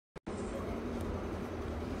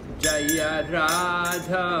Jaya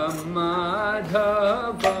Radha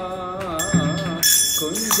Madhava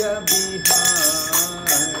Kunja Bihari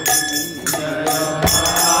Jaya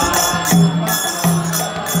Radha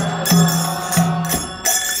Madhava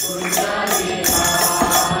Kunja Bihari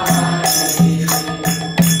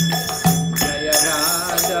Jaya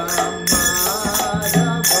Radha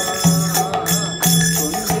Madhava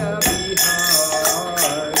Kunja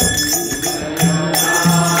Bihari Jaya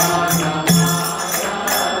Radha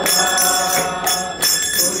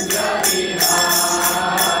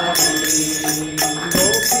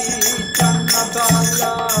Gopi Channa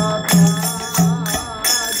Bala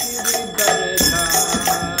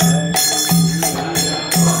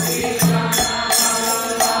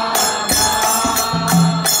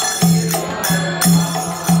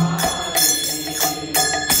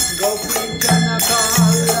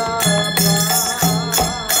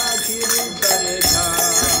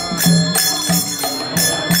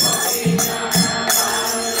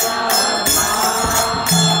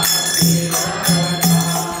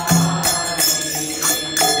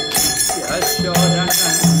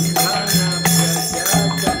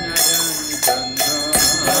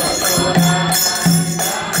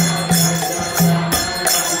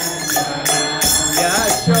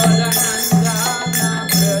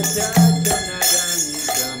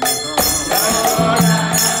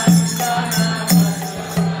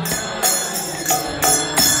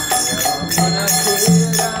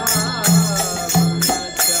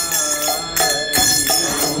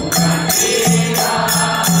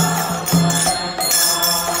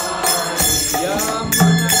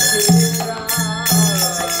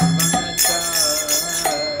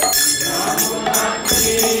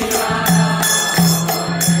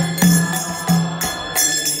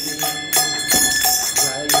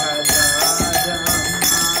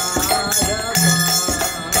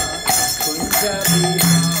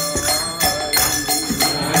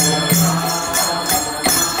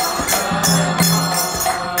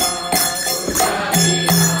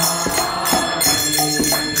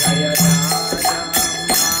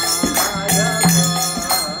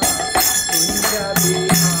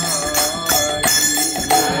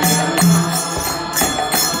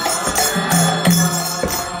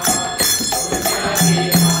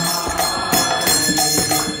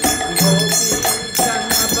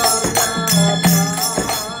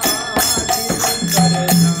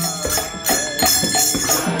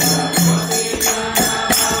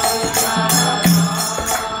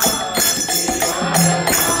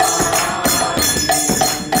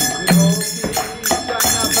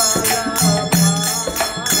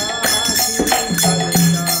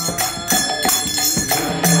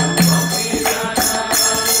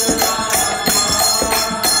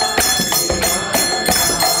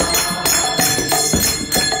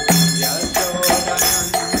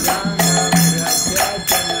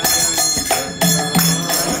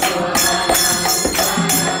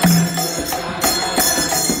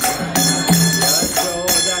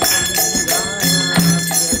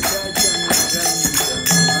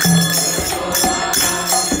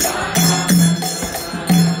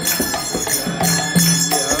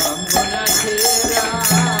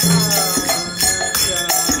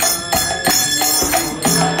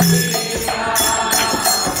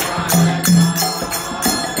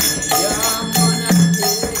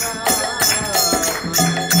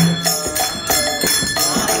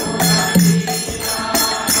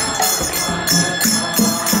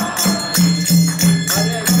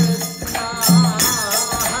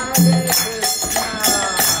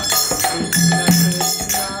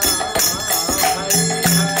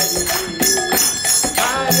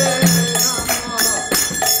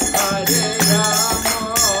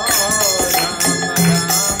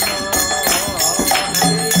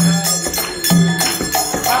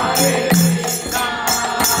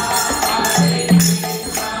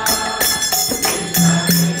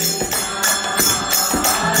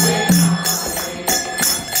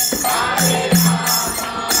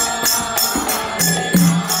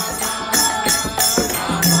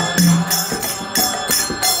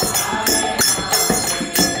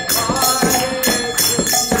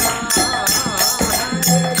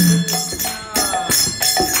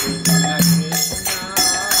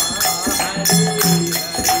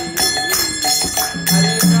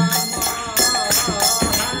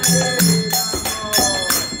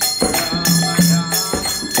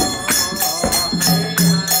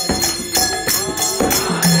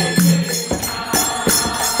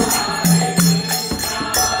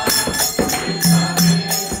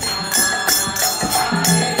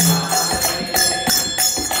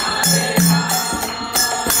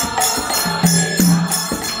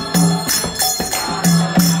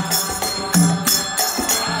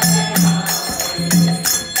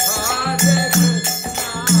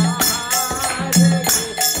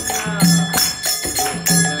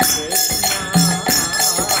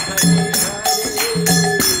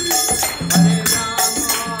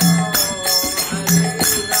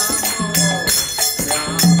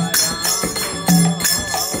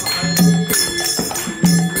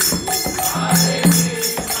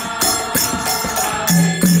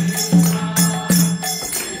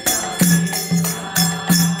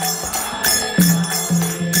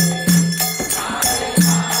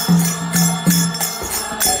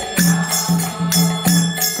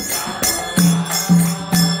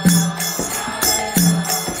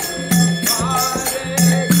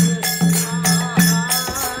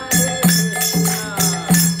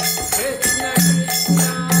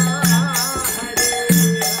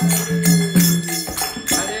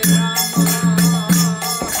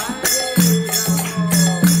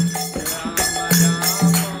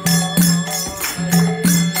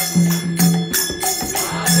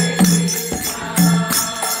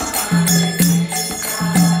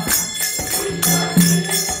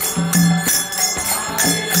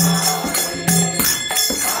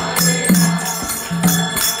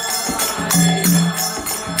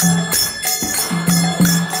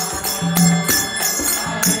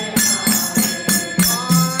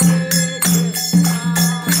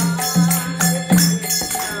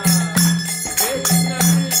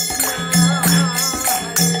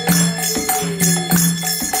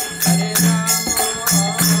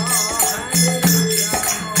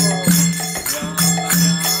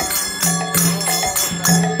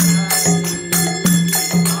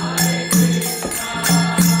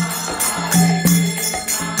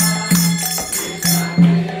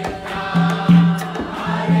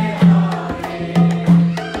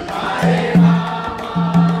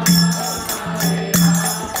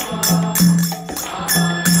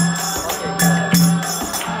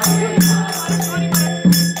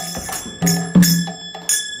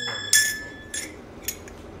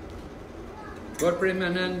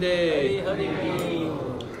Premanande.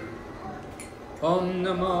 Om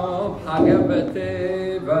Namo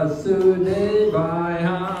Bhagavate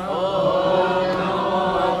Vasudevaya. Om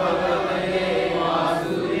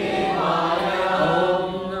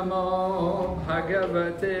Namo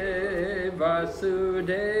Bhagavate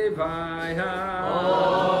Vasudevaya.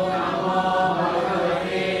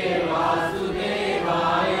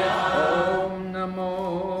 Om Namo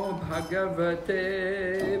Bhagavate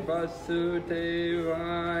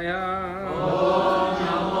Vasudevaya.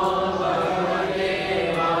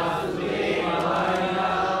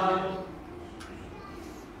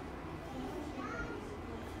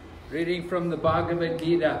 Reading from the Bhagavad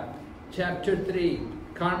Gita, Chapter 3,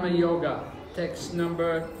 Karma Yoga, text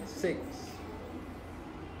number 6.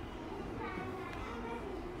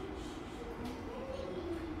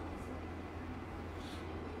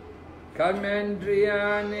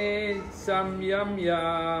 Karmendriyani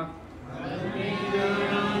samyamya.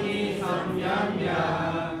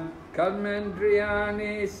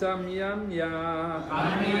 Karmendriyani samyamya.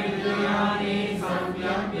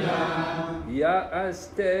 Ya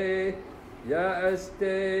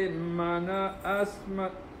aste mana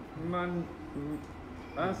asmat man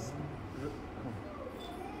as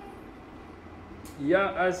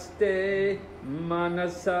ya aste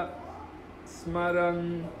manasa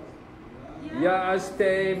smaran ya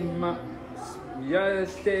aste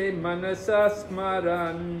manasa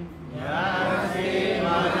smaran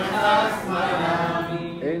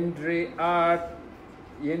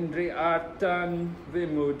Indriyatan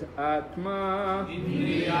vimud atma.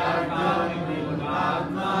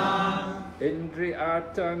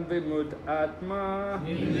 Indriyatan vimud atma.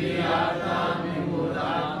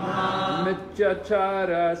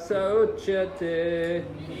 Mityachara sauchyate.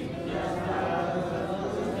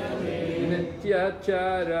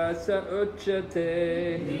 Mityachara sauchyate.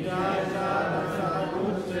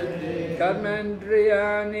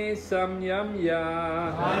 Karmendriyani samyamya.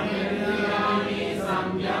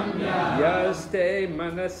 Yaste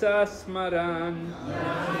manasa smaran.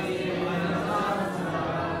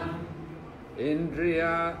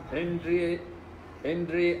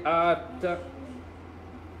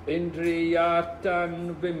 Indriyatan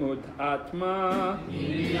vimud atma.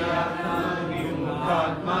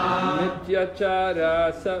 Mityachara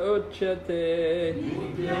sauchyate.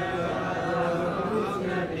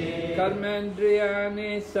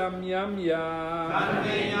 Karmendriyani samyamya.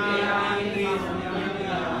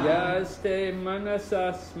 Yaste manasa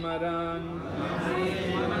smaran.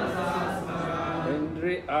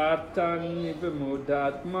 Indriyatan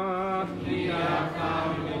vimudatma.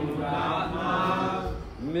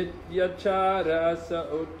 Mityachara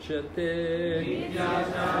sauchyate.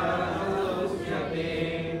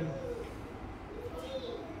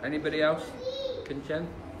 Anybody else can chant?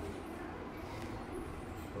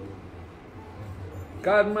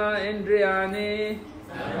 Karma Indriyani,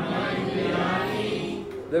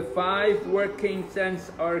 the 5 working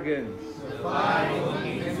sense organs.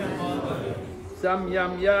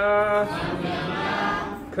 Samyamya,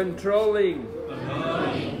 controlling.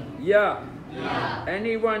 Ya,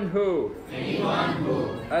 anyone who.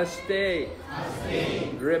 Aste,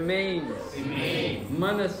 remains.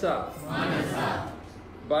 Manasa,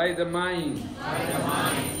 by the mind.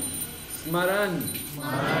 Smaran,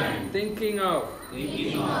 thinking of.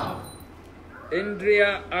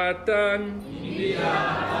 Indriya atan,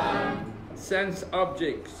 sense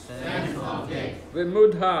objects.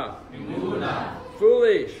 Vimudha,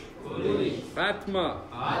 foolish. Atma,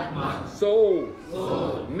 soul.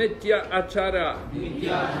 Mitya achara,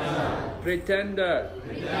 pretender.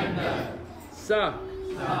 Sa,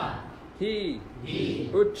 he.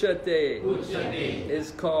 Uchate,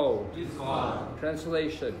 is called.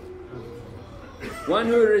 Translation. One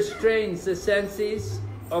who restrains the senses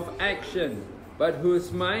of action, but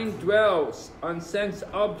whose mind dwells on sense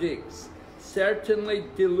objects, certainly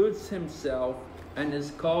deludes himself and is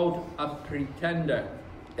called a pretender.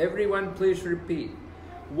 Everyone please repeat.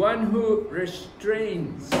 One who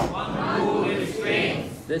restrains,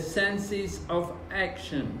 the senses of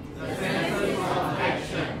action,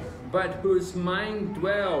 but whose mind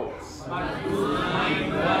dwells,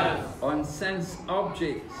 on sense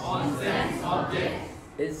objects,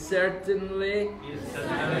 is certainly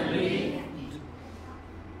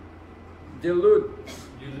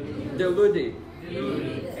deluded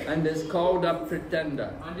and is called a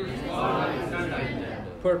pretender.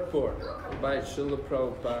 Purport by Srila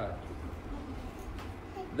Prabhupada.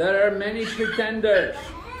 There are many pretenders.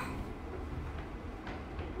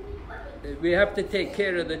 We have to take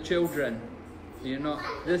care of the children. You know,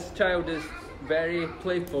 this child is very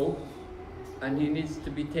playful and he needs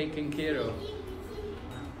to be taken care of.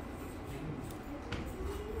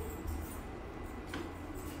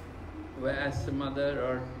 We ask the mother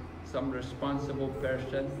or some responsible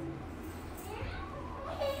person.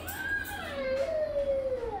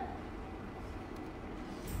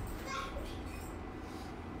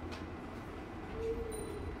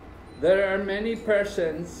 There are many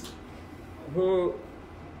persons who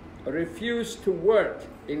refuse to work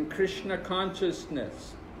in Krishna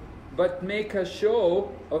consciousness, but make a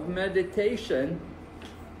show of meditation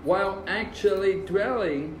while actually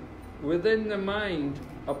dwelling within the mind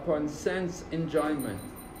upon sense enjoyment.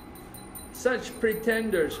 Such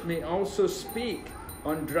pretenders may also speak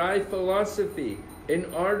on dry philosophy in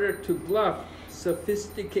order to bluff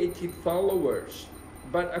sophisticated followers.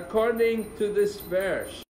 But according to this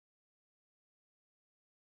verse,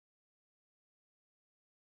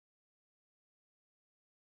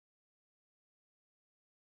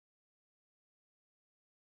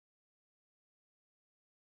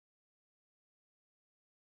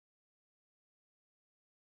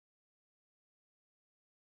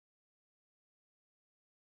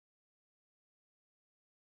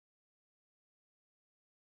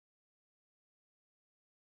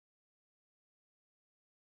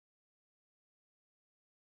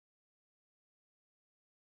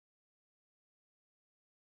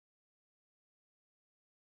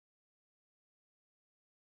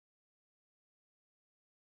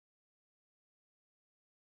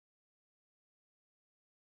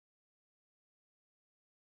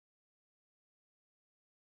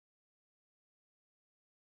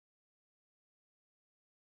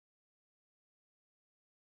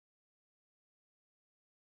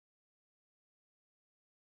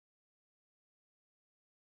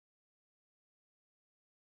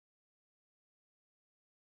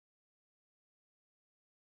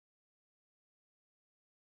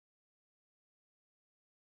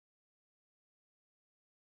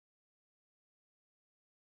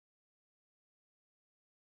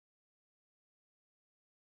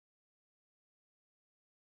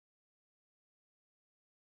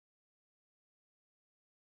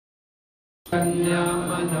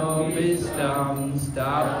 Manobhistam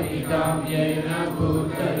Stapidam Yena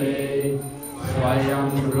Bhutale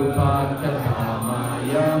Swayam Rupa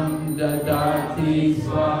Kathamayam Dadati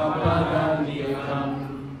Swapadanyakam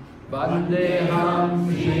Vandeham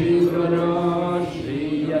Shri Guru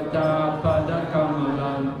Shri Yata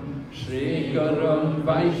Padakamalam Shri Gurun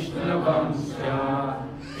Vaishnavamsya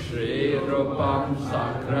Shri Rupam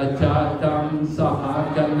Sakrajatam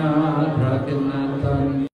Sahagana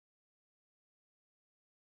Raghunathan.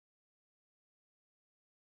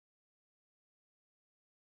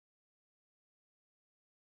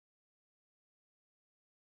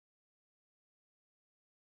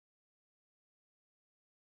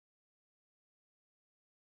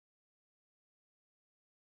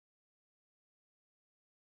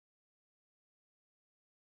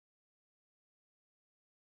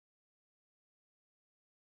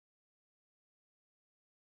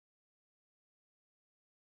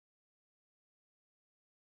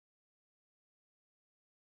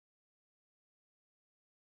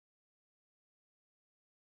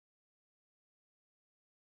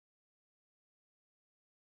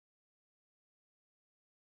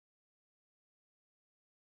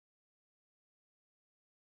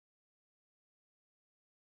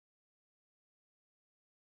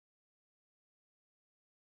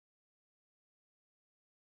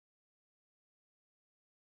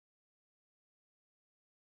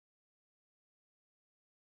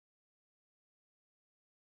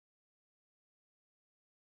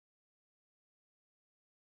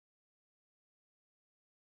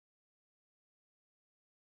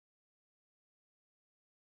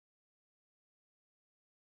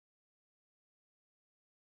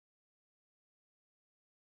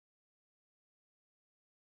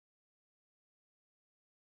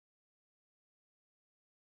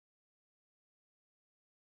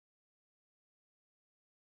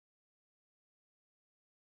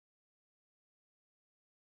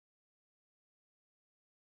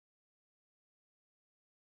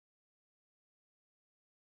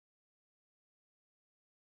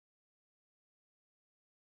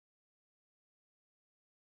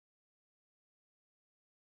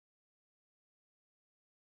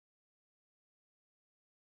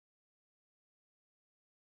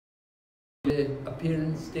 The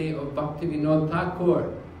appearance day of B.V.V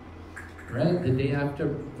Thakur, right? The day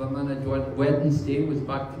after Vamana's Wednesday was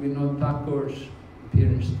B.V.V Thakur's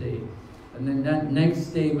appearance day. And then that next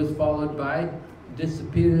day was followed by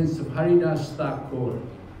disappearance of Haridas Thakur.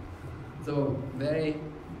 So very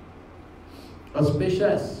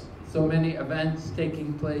auspicious. So many events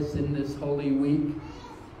taking place in this holy week.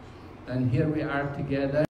 And here we are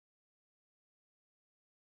together.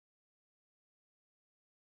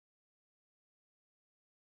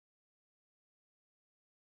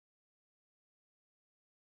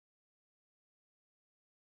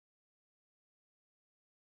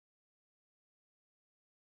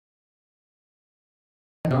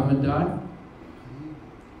 Ramadan,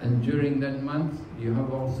 and during that month you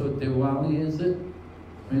have also Diwali, is it?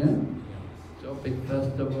 Yeah? So big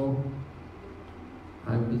festival.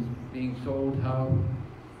 I was being told how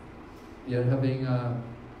you're having a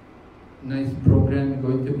nice program,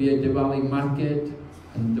 going to be a Diwali market,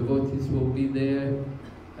 and devotees will be there,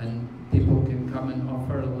 and people can come and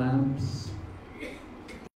offer lamps.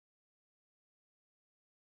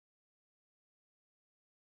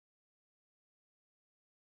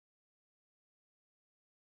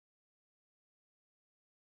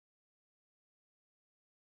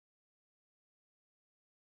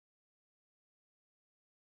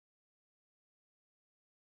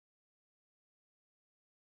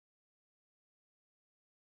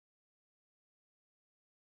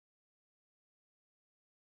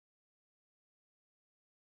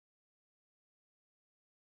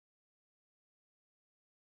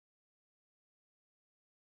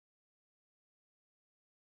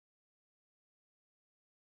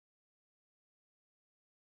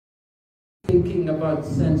 Thinking about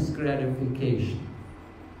sense gratification.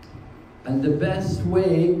 And the best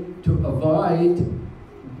way to avoid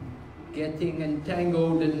getting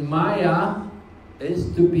entangled in Maya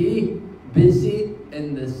is to be busy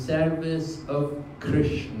in the service of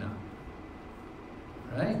Krishna.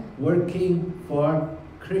 Right? Working for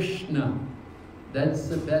Krishna. That's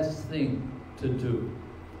the best thing to do.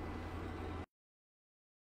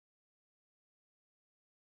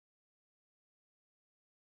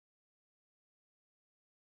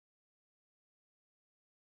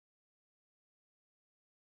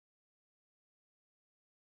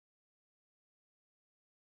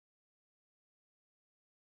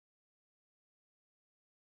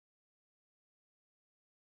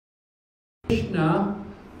 Krishna,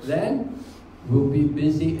 then will be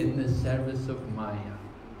busy in the service of Maya.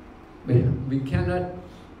 We cannot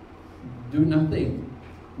do nothing.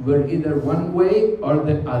 We're either one way or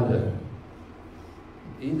the other.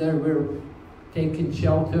 Either we're taking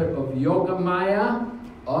shelter of Yoga Maya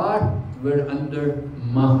or we're under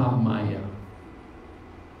Mahamaya.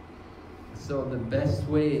 So the best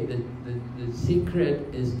way, the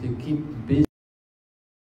secret is to keep busy.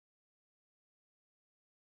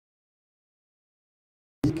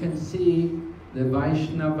 You can see the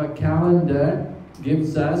Vaishnava calendar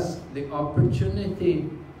gives us the opportunity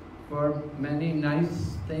for many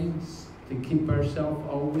nice things to keep ourselves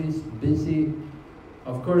always busy.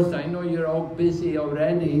 Of course, I know you're all busy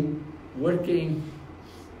already, working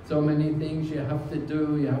so many things you have to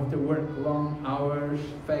do. You have to work long hours,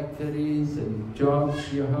 factories and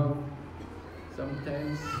jobs you have.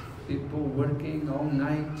 Sometimes people working all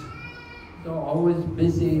night, so always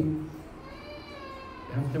busy.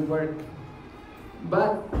 You have to work.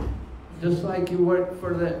 But just like you work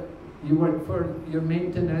for your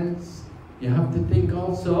maintenance, you have to think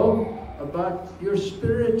also about your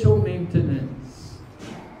spiritual maintenance.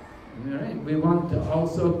 Right? We want to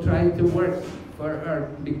also try to work for our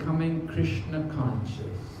becoming Krishna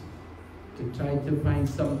conscious, to try to find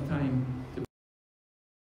some time to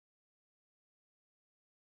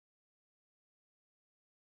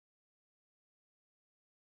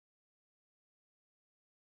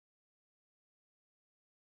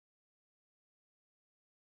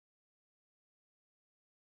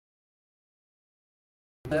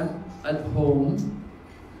them at home,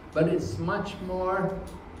 but it's much more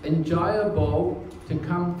enjoyable to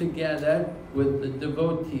come together with the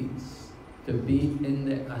devotees, to be in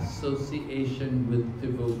the association with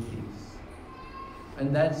devotees.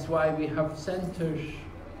 And that's why we have centers.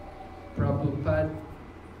 Prabhupada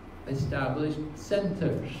established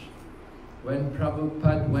centers. When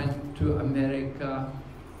Prabhupada went to America,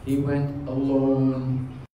 he went alone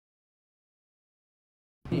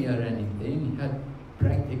or anything. He had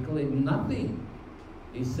practically nothing.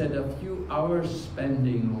 He said a few hours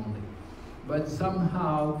spending only. But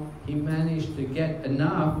somehow he managed to get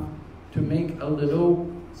enough to make a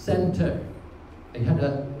little center. They had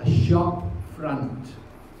a shop front.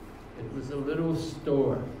 It was a little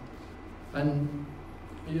store. And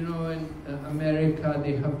you know, in America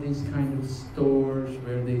they have these kind of stores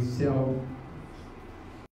where they sell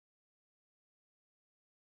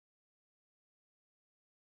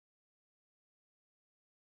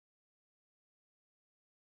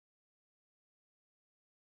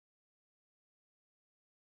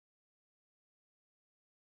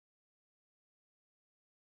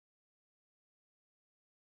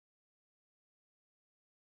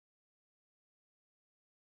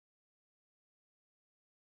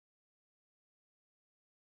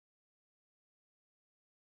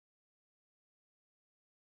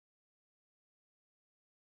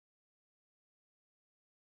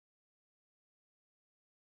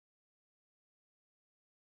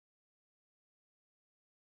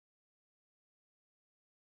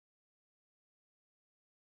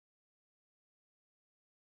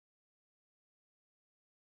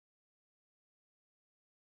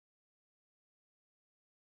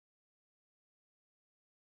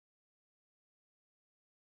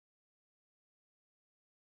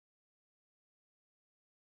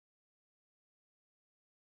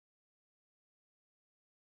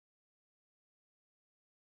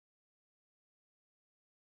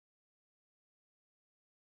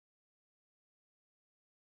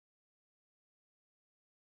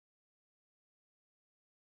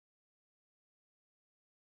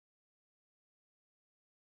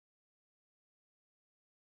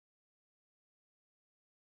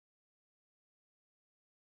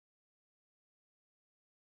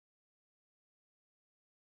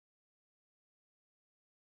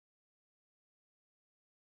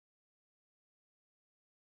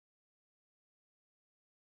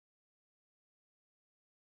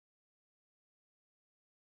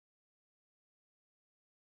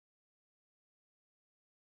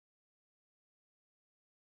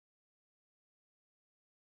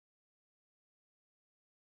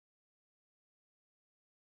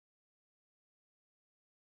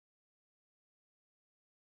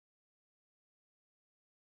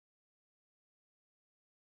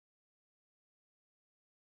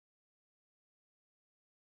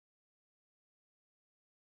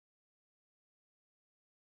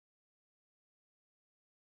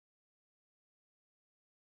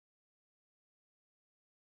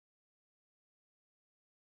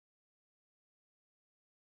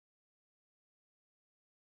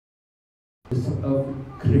of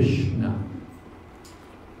Krishna.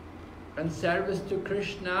 And service to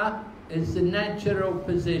Krishna is the natural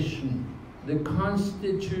position, the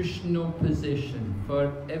constitutional position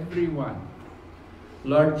for everyone.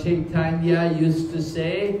 Lord Chaitanya used to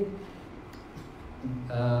say,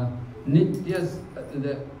 Nitya's,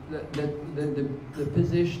 the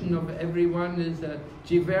position of everyone is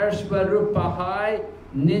Jivarsvarupahai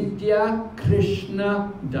Nitya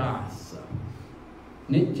Krishna Das.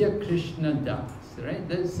 Nitya Krishna Das, right?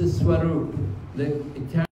 That's the Swarup, the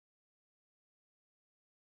eternal.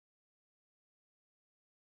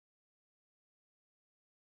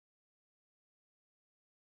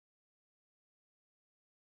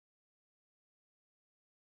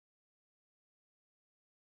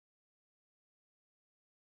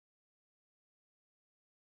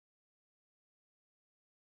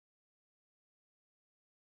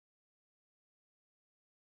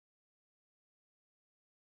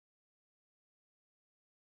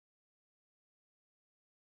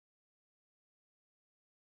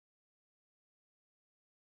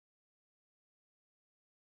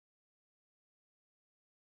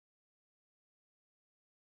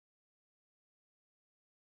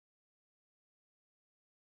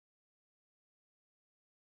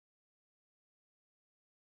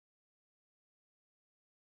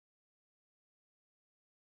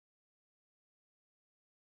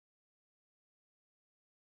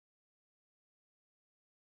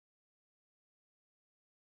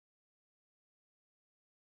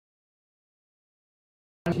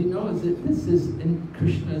 She knows that this is in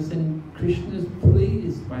Krishna's, and Krishna's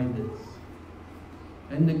pleased by this.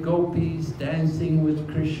 And the gopis dancing with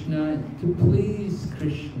Krishna to please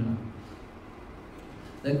Krishna.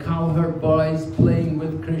 The cowherd boys playing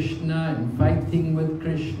with Krishna and fighting with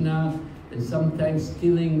Krishna and sometimes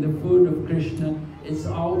stealing the food of Krishna. It's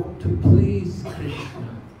all to please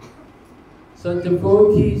Krishna. So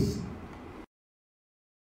devotees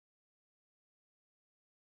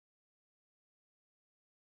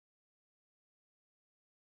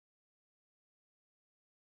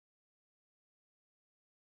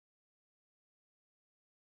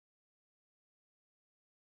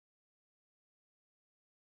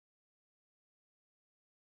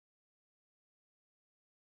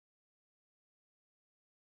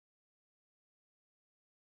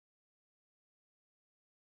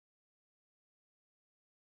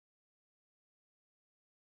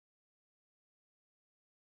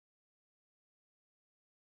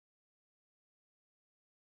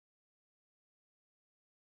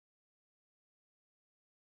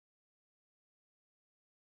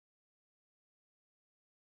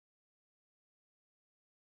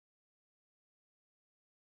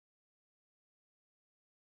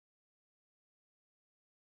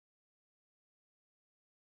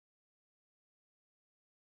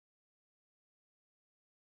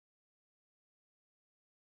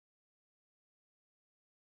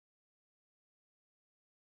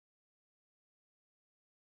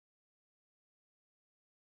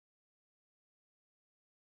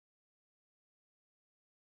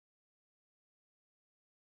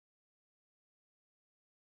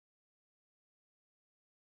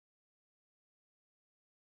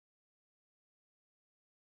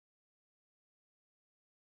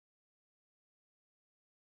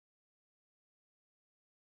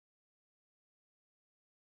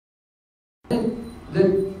that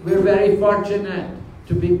we're very fortunate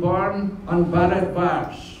to be born on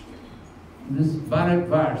Bharatvarsh. This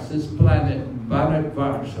Bharatvarsh, this planet,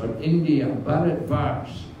 Bharatvarsh, or India,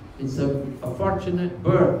 Bharatvarsh. It's a fortunate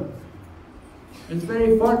birth. It's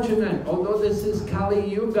very fortunate. Although this is Kali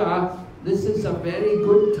Yuga, this is a very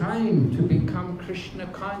good time to become Krishna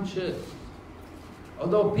conscious.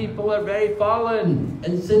 Although people are very fallen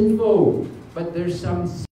and sinful, but there's some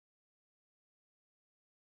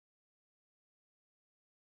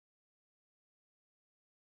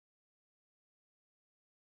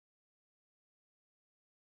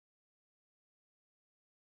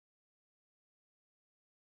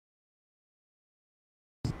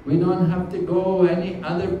we don't have to go any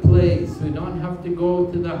other place. We don't have to go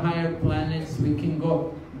to the higher planets. We can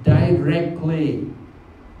go directly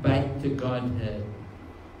back to Godhead.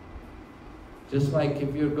 Just like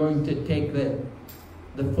if you're going to take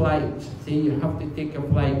the flight. See, you have to take a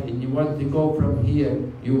flight and you want to go from here.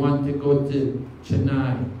 You want to go to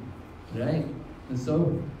Chennai, right? And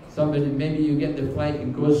so somebody, maybe you get the flight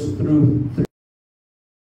and goes through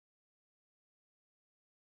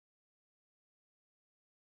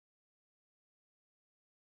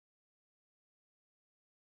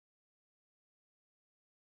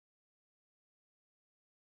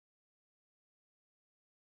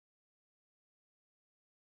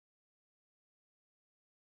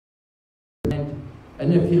And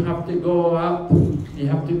if you have to go up, you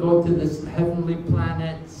have to go to the heavenly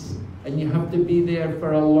planets, and you have to be there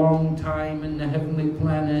for a long time in the heavenly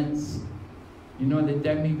planets. You know, the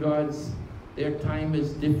demigods, their time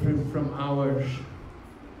is different from ours.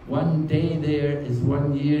 One day there is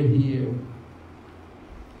 1 year here.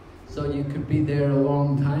 So you could be there a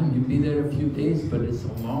long time. You'd be there a few days, but it's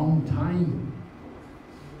a long time.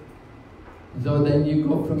 So then you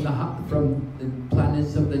go from the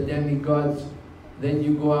planets of the demigods, then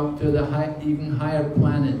you go up to the even higher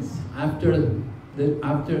planets. After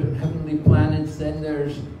heavenly planets, then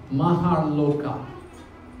there's Maharloka,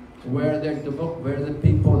 where the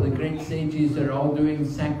people, the great sages, are all doing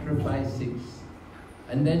sacrifices.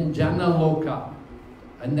 And then Janaloka,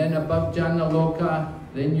 and then above Janaloka,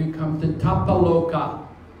 then you come to Tapaloka,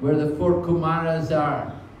 where the 4 Kumaras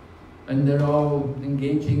are. And they're all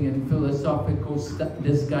engaging in philosophical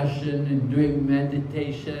discussion and doing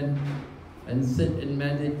meditation, and sit and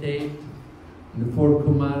meditate. And the 4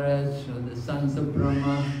 Kumaras, or the sons of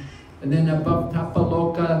Brahma. And then above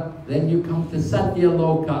Tapaloka, then you come to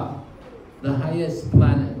Satyaloka, the highest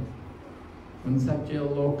planet. On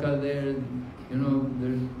Satyaloka there, you know,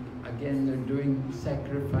 they're doing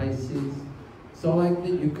sacrifices. So like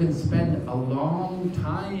that, you can spend a long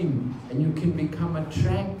time, and you can become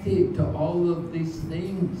attracted to all of these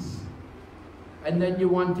things. And then we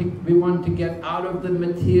want to get out of the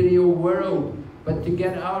material world. But to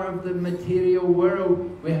get out of the material world,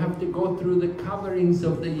 we have to go through the coverings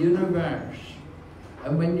of the universe.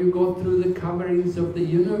 And when you go through the coverings of the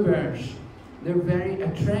universe, they're very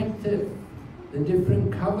attractive. The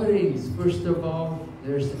different coverings. First of all,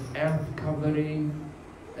 there's the earth covering,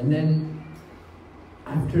 and then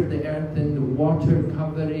after the earth, then the water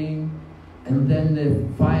covering, and then the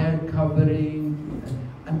fire covering.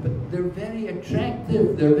 But they're very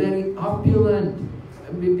attractive, they're very opulent.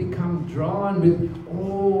 And we become drawn with,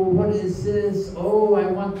 oh, what is this? Oh, I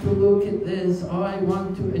want to look at this. Oh, I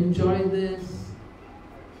want to enjoy this.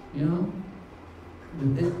 You know?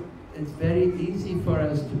 It's very easy for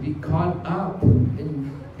us to be caught up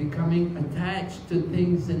in becoming attached to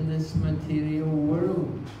things in this material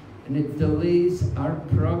world. And it delays our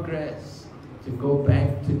progress to go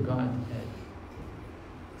back to Godhead.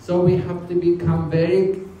 So we have to become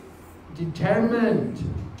very determined.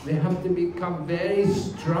 We have to become very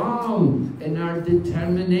strong in our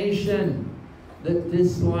determination that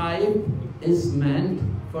this life is meant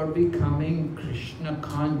for becoming Krishna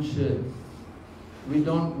conscious. We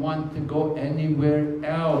don't want to go anywhere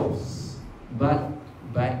else but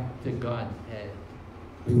back to Godhead.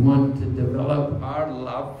 We want to develop our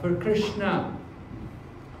love for Krishna.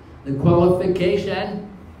 The qualification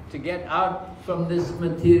to get out from this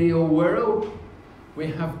material world, we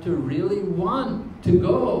have to really want to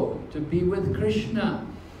go to be with Krishna,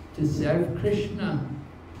 to serve Krishna.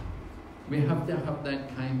 We have to have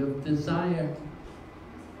that kind of desire.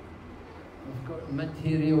 Of course,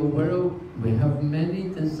 material world, we have many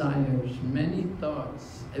desires, many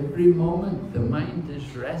thoughts. Every moment the mind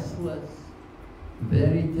is restless,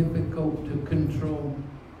 very difficult to control,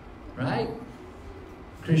 right?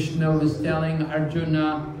 Krishna was telling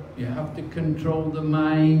Arjuna, you have to control the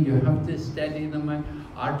mind, you have to steady the mind.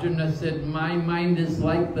 Arjuna said, my mind is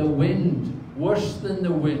like the wind, worse than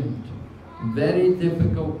the wind. Very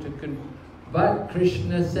difficult to control. But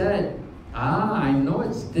Krishna said, I know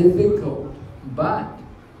it's difficult, but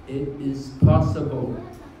it is possible.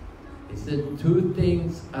 He said, 2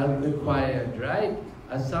 things are required, right?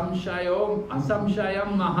 Asamshayam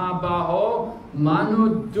mahabaho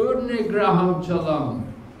manu durnigraham chalam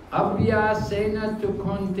abhyasena tu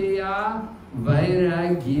konteya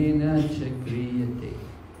vairagyena chakriyate.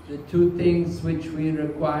 The 2 things which we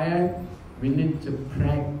require, we need to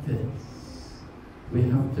practice. We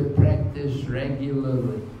have to practice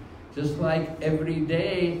regularly. Just like every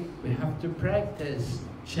day, we have to practice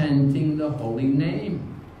chanting the holy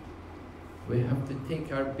name. We have to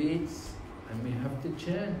take our beads and we have to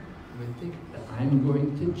chant. We think that I'm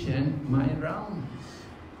going to chant my rounds.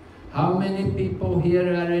 How many people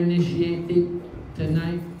here are initiated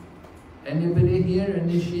tonight? Anybody here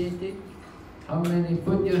initiated? How many?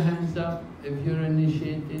 Put your hands up if you're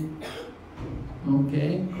initiated.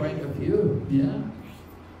 Okay, quite a few, yeah.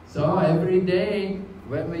 So every day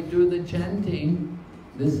when we do the chanting,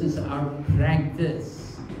 this is our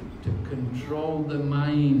practice to control the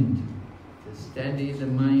mind, to steady the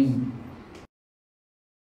mind.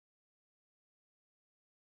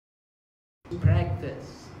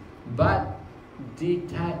 Practice, but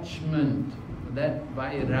detachment, that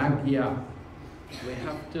vairagya, we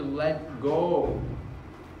have to let go.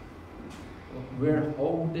 We're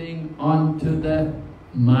holding on to the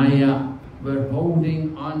maya. we're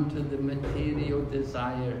holding on to the material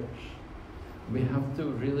desires. We have to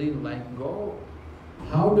really let go.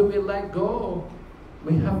 How do we let go?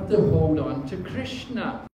 We have to hold on to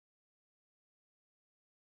Krishna.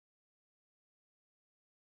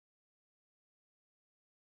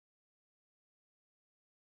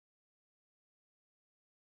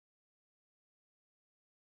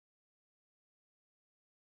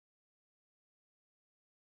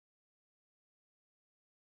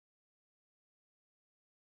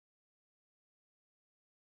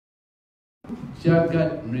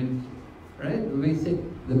 Jagat, right? We say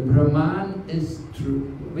the Brahman is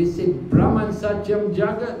true. We say Brahman Satyam,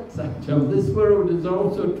 Jagat Satyam. This world is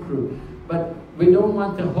also true. But we don't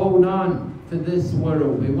want to hold on to this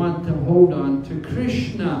world. We want to hold on to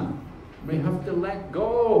Krishna. We have to let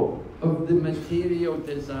go of the material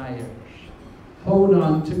desires. Hold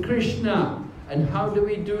on to Krishna. And how do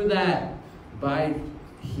we do that? By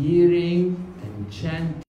hearing and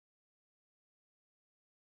chanting.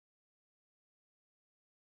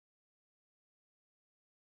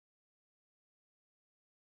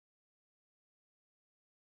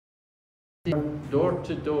 Door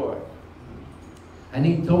to door. And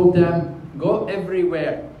he told them, go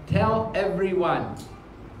everywhere, tell everyone,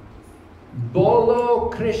 Bolo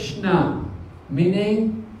Krishna,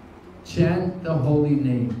 meaning chant the holy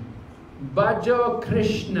name. Bhajo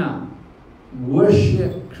Krishna,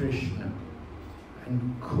 worship Krishna.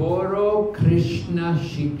 And Koro Krishna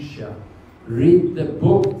Shiksha, read the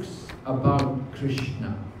books about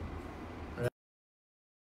Krishna.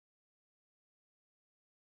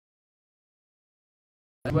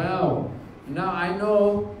 Well, now I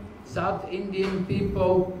know South Indian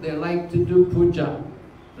people, they like to do puja,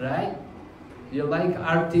 right? You like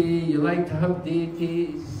arti, you like to have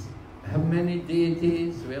deities, have many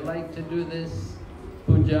deities. We like to do this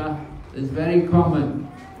puja. It's very common.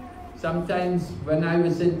 Sometimes when I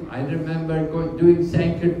was I remember doing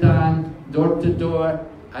Sankirtan, door to door,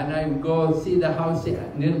 and I would go see the house,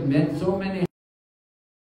 met so many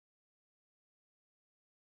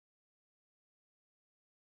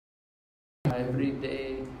every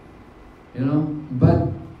day, you know, but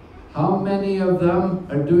how many of them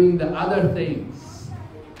are doing the other things?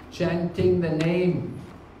 Chanting the name,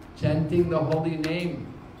 chanting the holy name,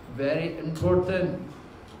 very important.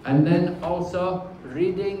 And then also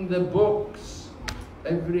reading the books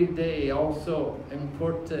every day, also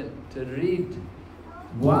important to read.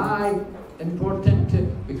 Why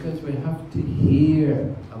important? Because we have to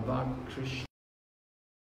hear about Krishna.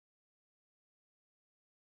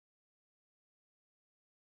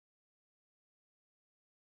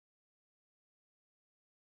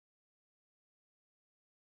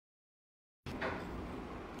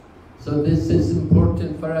 So this is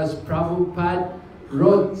important for us. Prabhupada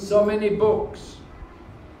wrote so many books.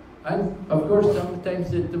 And of course sometimes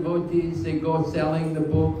the devotees, they go selling the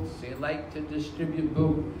books, they like to distribute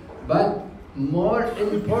books. But more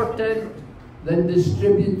important than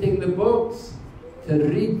distributing the books, to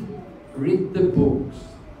read the books.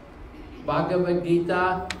 Bhagavad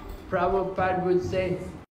Gita, Prabhupada would say,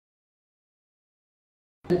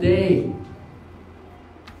 a day.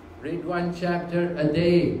 Read one chapter a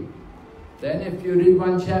day. Then if you read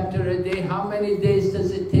one chapter a day, how many days does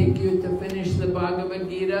it take you to finish the Bhagavad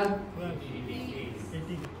Gita? 80 days.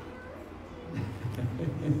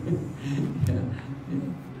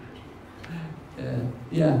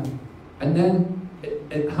 Yeah. And then,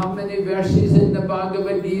 how many verses in the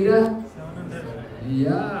Bhagavad Gita? 700.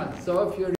 Yeah. So if you